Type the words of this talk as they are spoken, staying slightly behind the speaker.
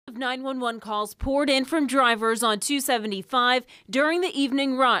911 calls poured in from drivers on 275 during the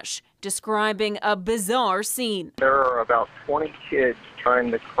evening rush, describing a bizarre scene. There are about 20 kids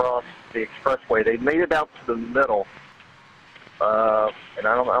trying to cross the expressway. They made it out to the middle, and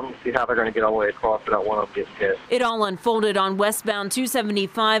I don't see how they're going to get all the way across without one of them getting hit. It all unfolded on westbound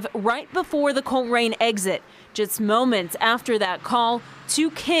 275 right before the Coleraine exit. Just moments after that call, 2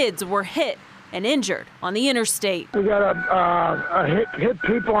 kids were hit and injured on the interstate. We got a hit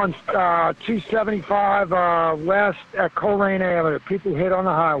people on 275 west at Coleraine Avenue. People hit on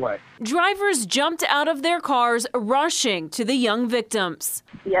the highway. Drivers jumped out of their cars, rushing to the young victims.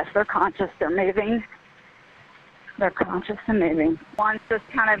 Yes, they're conscious. They're moving. They're conscious and moving. One's just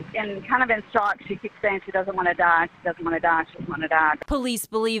kind of in shock. She keeps saying she doesn't want to die. She doesn't want to die. She doesn't want to die. Police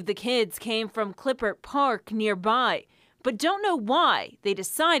believe the kids came from Clippert Park nearby, but don't know why they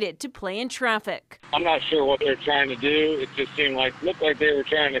decided to play in traffic. I'm not sure what they're trying to do. It just looked like they were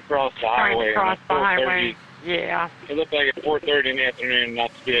trying to cross the highway. Cross the highway. Yeah. It looked like at 4:30 in the afternoon,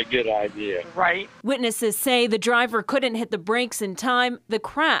 not to be a good idea. Right. Witnesses say the driver couldn't hit the brakes in time, the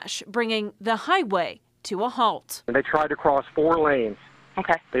crash bringing the highway to a halt. And they tried to cross 4 lanes.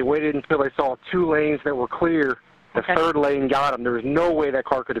 Okay. They waited until they saw 2 lanes that were clear. The third lane got them. There was no way that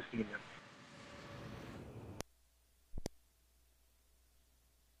car could have seen them.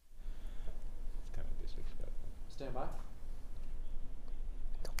 Stand by.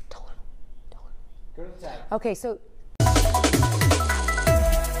 Don't let him. Go to the tag. Okay, so